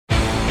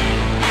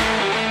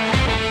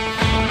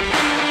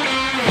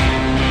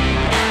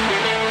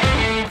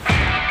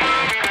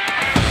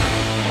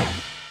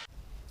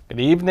Good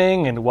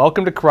evening and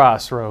welcome to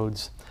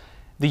Crossroads.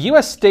 The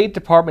U.S. State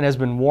Department has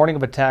been warning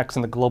of attacks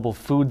on the global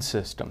food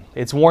system.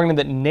 It's warning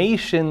that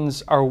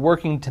nations are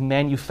working to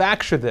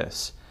manufacture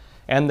this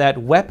and that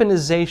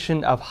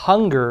weaponization of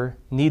hunger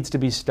needs to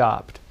be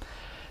stopped.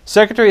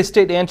 Secretary of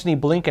State Antony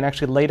Blinken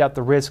actually laid out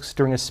the risks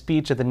during a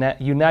speech at the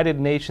United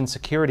Nations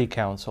Security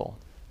Council.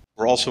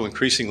 We're also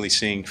increasingly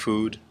seeing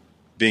food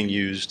being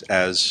used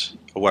as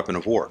a weapon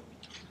of war,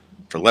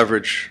 for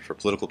leverage, for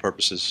political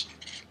purposes,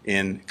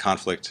 in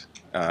conflict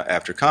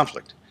after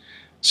conflict.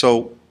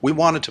 So we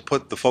wanted to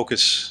put the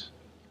focus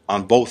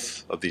on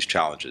both of these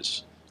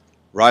challenges,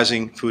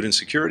 rising food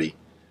insecurity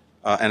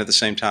and at the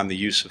same time the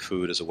use of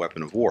food as a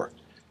weapon of war.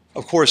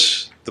 Of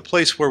course, the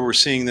place where we're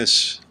seeing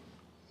this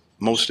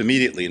most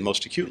immediately and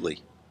most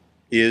acutely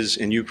is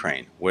in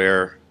Ukraine,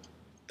 where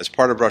as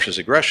part of Russia's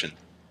aggression,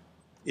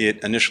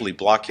 it initially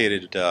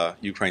blockaded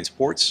Ukraine's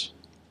ports,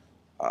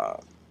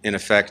 in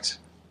effect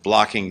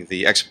blocking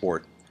the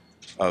export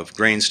of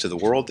grains to the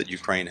world that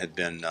Ukraine had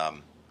been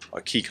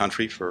a key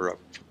country for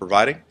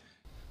providing.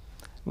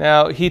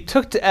 Now, he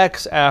took to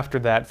X after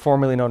that,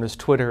 formerly known as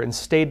Twitter, and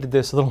stated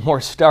this a little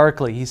more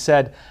starkly. He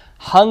said,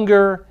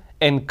 "Hunger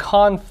and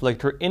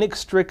conflict are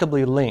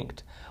inextricably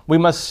linked. We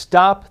must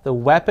stop the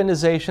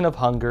weaponization of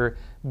hunger,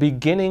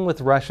 beginning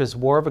with Russia's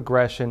war of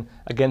aggression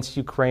against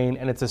Ukraine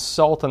and its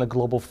assault on the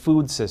global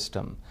food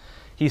system."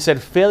 He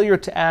said failure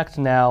to act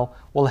now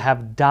will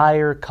have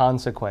dire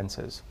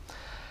consequences.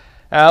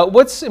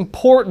 What's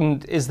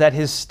important is that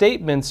his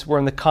statements were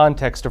in the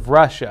context of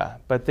Russia,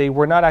 but they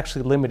were not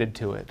actually limited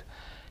to it.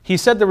 He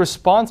said the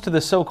response to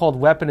the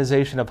so-called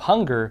weaponization of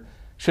hunger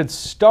should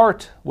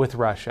start with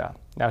Russia.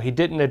 Now, he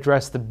didn't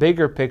address the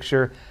bigger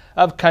picture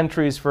of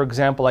countries, for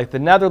example, like the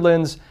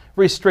Netherlands,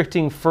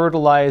 restricting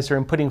fertilizer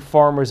and putting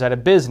farmers out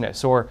of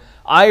business, or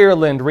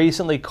Ireland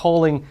recently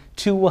culling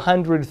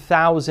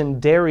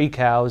 200,000 dairy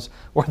cows,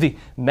 or the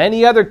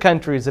many other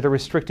countries that are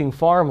restricting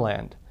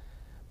farmland.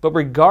 But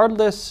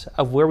regardless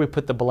of where we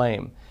put the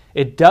blame,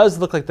 it does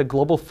look like the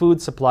global food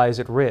supply is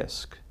at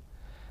risk.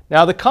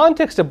 Now, the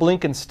context of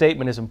Blinken's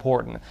statement is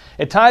important.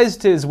 It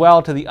ties as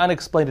well to the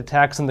unexplained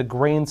attacks on the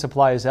grain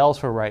supplies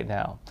elsewhere right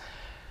now.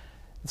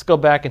 Let's go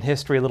back in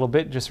history a little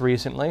bit just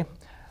recently.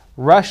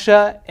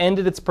 Russia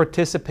ended its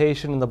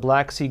participation in the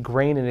Black Sea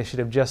Grain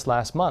Initiative just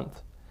last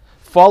month,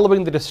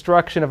 following the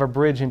destruction of a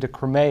bridge into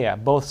Crimea.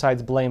 Both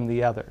sides blamed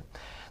the other.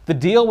 The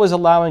deal was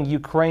allowing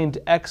Ukraine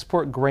to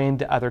export grain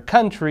to other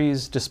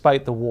countries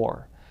despite the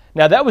war.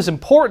 Now, that was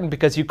important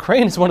because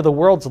Ukraine is one of the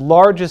world's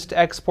largest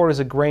exporters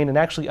of grain and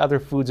actually other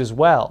foods as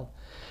well.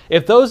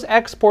 If those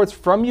exports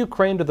from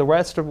Ukraine to the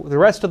rest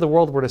of the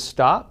world were to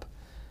stop,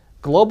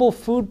 global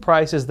food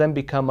prices then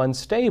become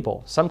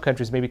unstable. Some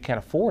countries maybe can't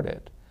afford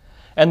it.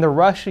 And the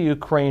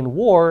Russia-Ukraine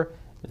war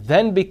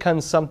then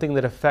becomes something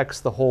that affects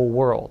the whole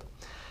world.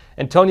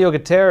 Antonio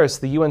Guterres,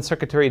 the UN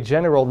Secretary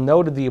General,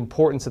 noted the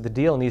importance of the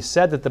deal, and he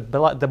said that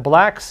the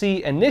Black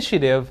Sea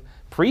Initiative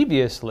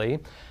previously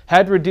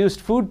had reduced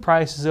food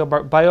prices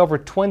by over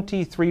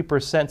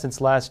 23%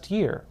 since last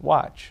year.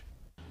 Watch.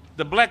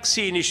 The Black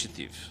Sea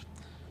Initiative,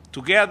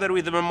 together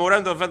with the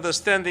Memorandum of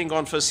Understanding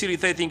on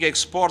facilitating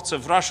exports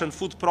of Russian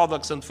food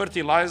products and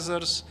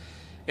fertilizers,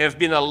 have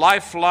been a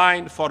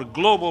lifeline for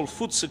global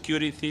food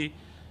security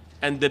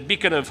and a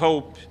beacon of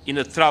hope in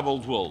a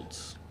troubled world.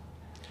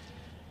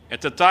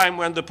 At a time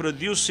when the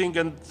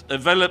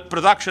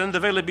production and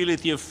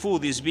availability of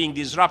food is being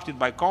disrupted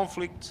by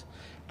conflict,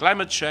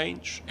 climate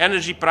change,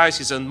 energy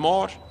prices and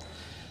more,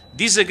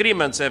 these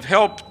agreements have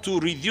helped to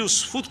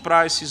reduce food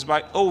prices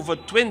by over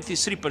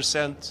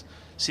 23%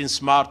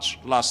 since March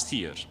last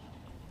year.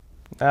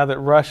 Now that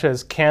Russia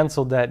has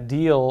canceled that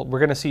deal, we're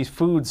going to see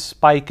food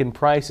spike in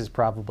prices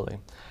probably.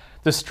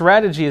 The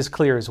strategy is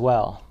clear as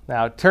well.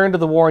 Now, turn to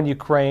the war in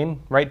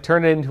Ukraine, right?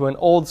 Turn it into an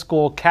old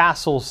school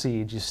castle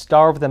siege. You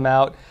starve them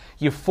out.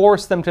 You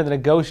force them to the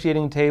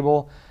negotiating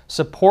table.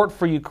 Support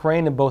for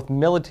Ukraine in both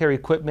military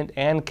equipment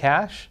and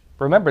cash.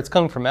 Remember, it's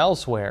coming from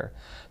elsewhere.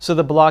 So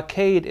the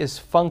blockade is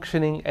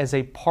functioning as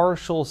a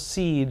partial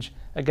siege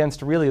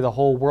against really the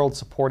whole world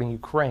supporting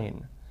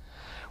Ukraine.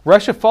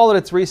 Russia followed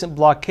its recent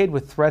blockade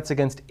with threats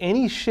against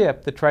any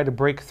ship that tried to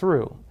break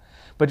through.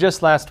 But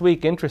just last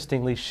week,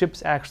 interestingly,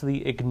 ships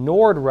actually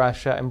ignored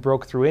Russia and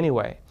broke through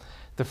anyway.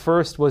 The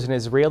first was an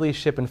Israeli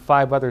ship and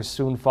 5 others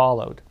soon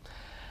followed.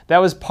 That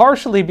was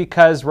partially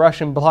because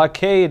Russian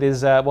blockade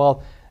is,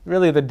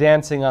 really they're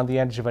dancing on the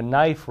edge of a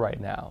knife right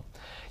now.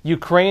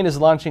 Ukraine is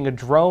launching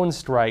drone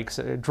strikes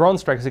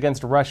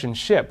against Russian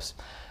ships.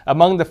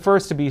 Among the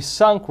first to be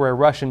sunk were a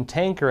Russian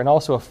tanker and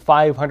also a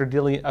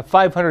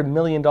 $500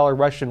 million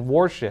Russian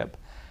warship.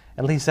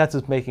 At least that's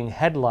what's making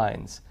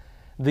headlines.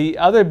 The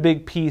other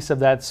big piece of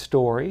that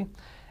story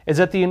is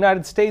that the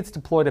United States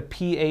deployed a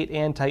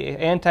P-8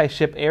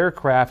 anti-ship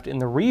aircraft in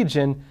the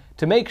region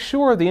to make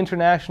sure the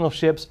international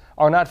ships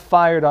are not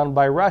fired on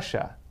by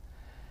Russia.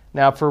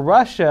 Now, for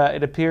Russia,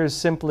 it appears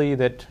simply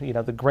that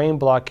the grain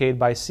blockade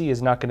by sea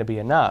is not going to be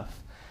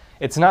enough.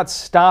 It's not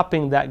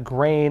stopping that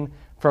grain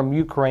from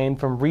Ukraine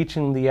from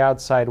reaching the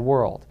outside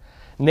world.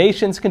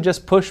 Nations can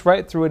just push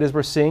right through it, as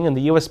we're seeing, and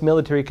the U.S.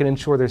 military can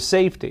ensure their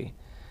safety.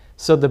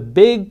 So the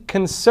big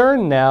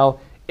concern now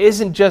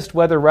isn't just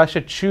whether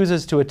Russia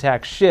chooses to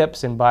attack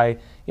ships and by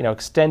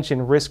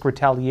extension risk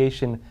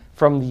retaliation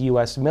from the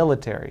U.S.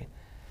 military.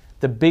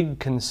 The big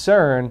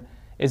concern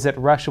is that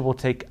Russia will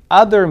take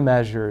other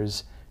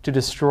measures to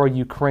destroy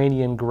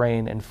Ukrainian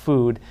grain and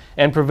food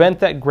and prevent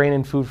that grain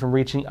and food from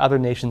reaching other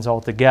nations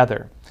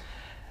altogether.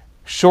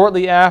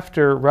 Shortly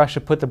after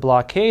Russia put the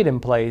blockade in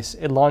place,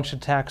 it launched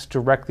attacks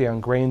directly on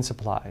grain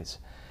supplies.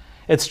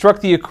 It struck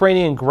the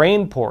Ukrainian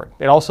grain port.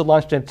 It also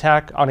launched an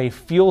attack on a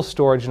fuel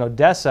storage in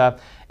Odessa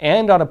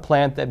and on a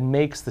plant that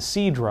makes the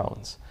sea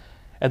drones.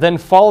 It then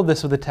followed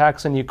this with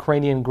attacks on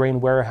Ukrainian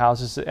grain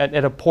warehouses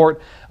at a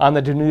port on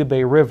the Danube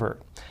River.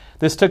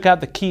 This took out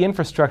the key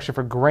infrastructure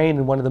for grain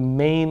in one of the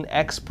main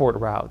export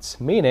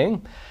routes,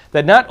 meaning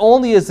that not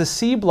only is the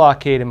sea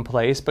blockade in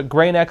place, but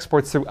grain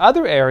exports through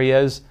other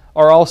areas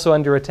are also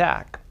under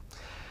attack.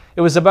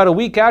 It was about a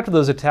week after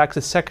those attacks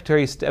that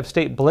Secretary of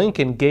State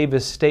Blinken gave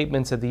his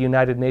statements at the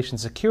United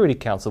Nations Security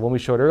Council, one we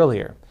showed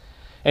earlier.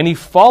 And he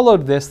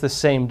followed this the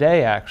same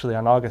day, actually,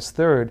 on August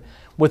 3rd,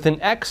 with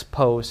an X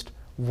post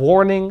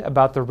warning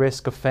about the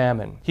risk of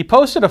famine. He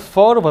posted a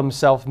photo of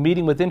himself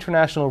meeting with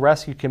International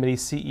Rescue Committee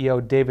CEO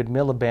David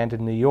Miliband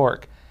in New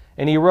York,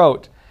 and he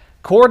wrote,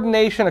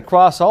 "Coordination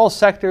across all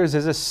sectors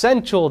is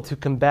essential to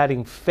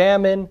combating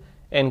famine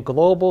and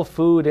global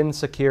food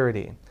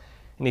insecurity."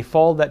 And he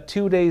followed that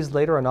 2 days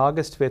later on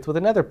August 5th with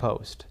another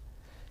post.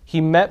 He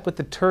met with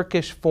the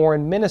Turkish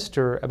foreign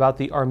minister about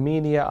the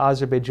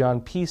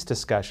Armenia-Azerbaijan peace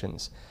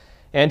discussions.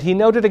 And he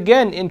noted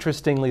again,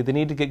 interestingly, the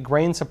need to get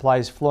grain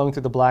supplies flowing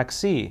through the Black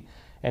Sea,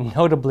 and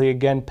notably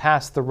again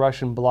past the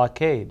Russian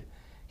blockade.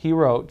 He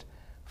wrote,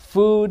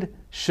 "Food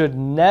should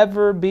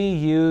never be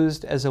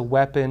used as a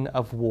weapon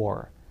of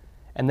war."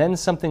 And then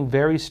something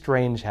very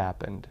strange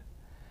happened.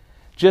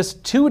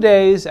 Just 2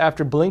 days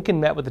after Blinken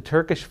met with the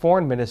Turkish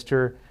foreign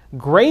minister,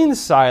 grain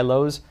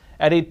silos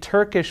at a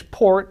Turkish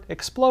port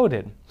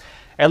exploded.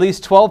 At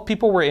least 12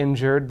 people were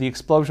injured. The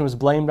explosion was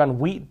blamed on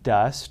wheat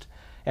dust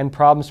and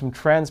problems from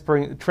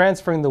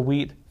transferring the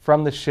wheat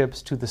from the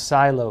ships to the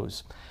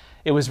silos.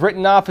 It was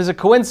written off as a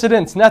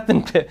coincidence,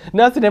 nothing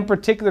in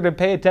particular to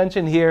pay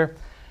attention here.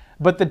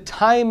 But the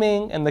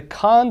timing and the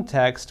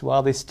context,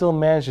 well, they still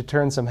managed to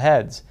turn some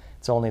heads.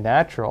 It's only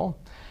natural.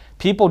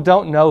 People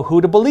don't know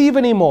who to believe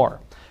anymore.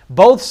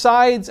 Both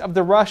sides of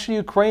the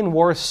Russia-Ukraine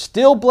war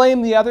still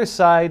blame the other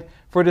side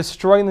for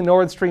destroying the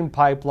Nord Stream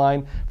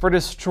pipeline, for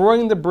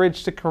destroying the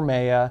bridge to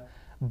Crimea.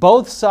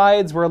 Both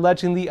sides were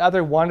alleging the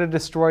other wanted to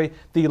destroy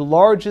the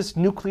largest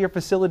nuclear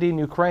facility in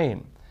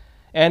Ukraine.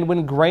 And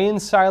when grain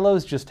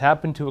silos just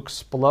happened to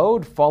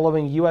explode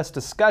following U.S.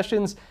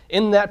 discussions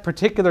in that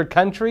particular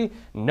country,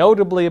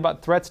 notably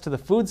about threats to the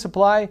food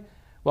supply,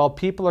 well,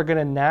 people are going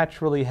to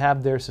naturally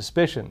have their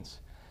suspicions.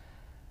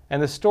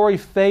 And the story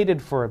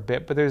faded for a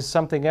bit, but there's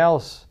something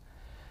else.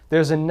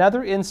 There's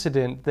another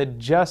incident that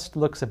just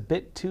looks a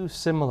bit too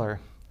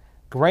similar.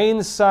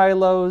 Grain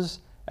silos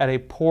at a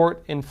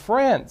port in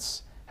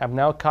France have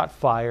now caught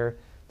fire.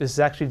 This is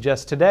actually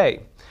just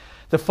today.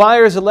 The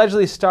fires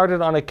allegedly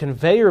started on a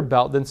conveyor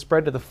belt, then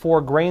spread to the 4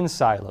 grain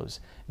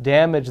silos.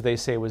 Damage, they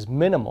say, was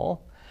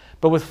minimal.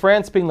 But with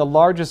France being the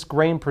largest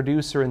grain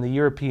producer in the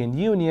European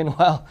Union,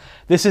 well,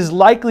 this is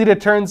likely to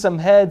turn some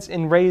heads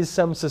and raise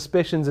some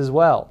suspicions as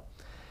well.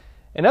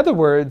 In other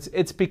words,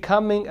 it's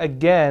becoming,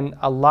 again,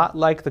 a lot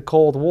like the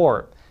Cold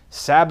War.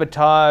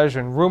 Sabotage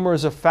and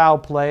rumors of foul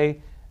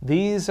play,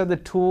 these are the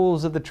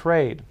tools of the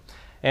trade.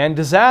 And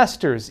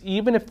disasters,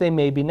 even if they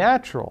may be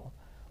natural,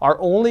 are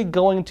only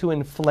going to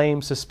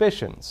inflame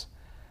suspicions.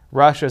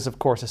 Russia is, of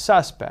course, a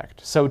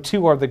suspect. So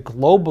too are the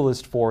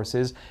globalist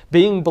forces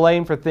being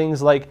blamed for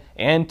things like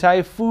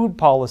anti-food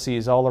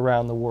policies all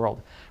around the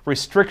world,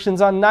 restrictions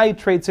on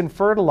nitrates and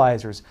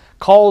fertilizers,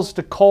 calls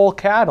to cull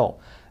cattle,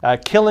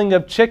 killing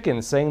of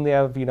chickens, saying they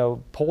have,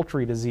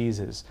 poultry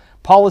diseases,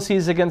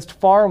 policies against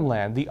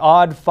farmland, the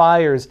odd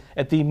fires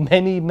at the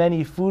many,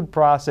 many food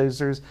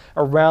processors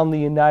around the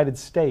United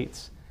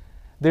States.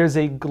 There's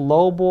a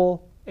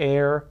global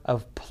air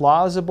of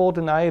plausible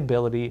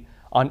deniability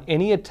on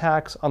any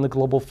attacks on the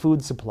global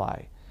food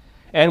supply.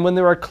 And when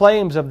there are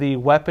claims of the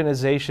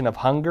weaponization of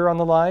hunger on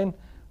the line,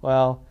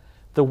 well,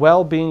 the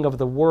well-being of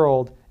the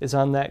world is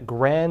on that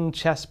grand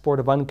chessboard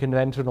of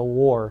unconventional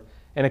war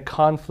in a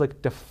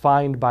conflict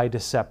defined by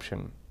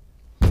deception.